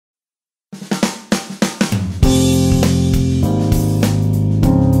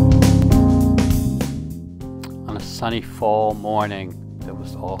sunny fall morning, there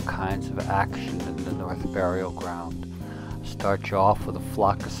was all kinds of action in the North Burial Ground. Start you off with a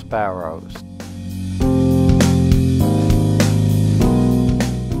flock of sparrows.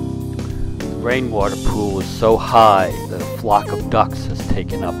 The rainwater pool is so high that a flock of ducks has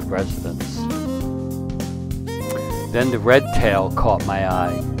taken up residence. Then the red tail caught my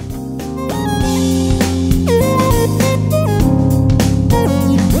eye.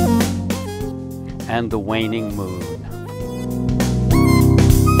 And the waning moon.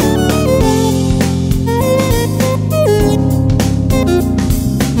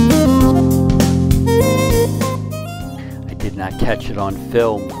 I did not catch it on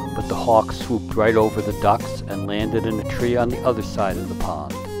film, but the hawk swooped right over the ducks and landed in a tree on the other side of the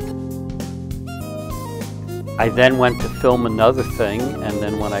pond. I then went to film another thing, and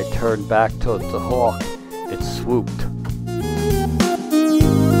then when I turned back towards the hawk, it swooped.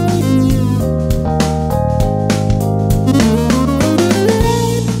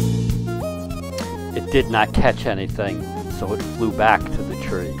 It did not catch anything, so it flew back to the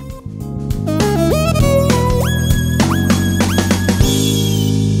tree.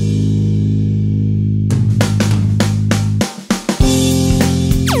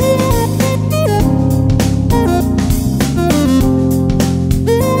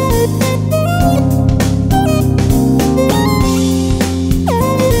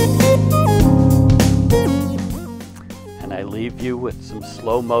 And I leave you with some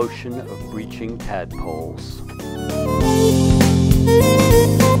slow motion of breaching tadpoles.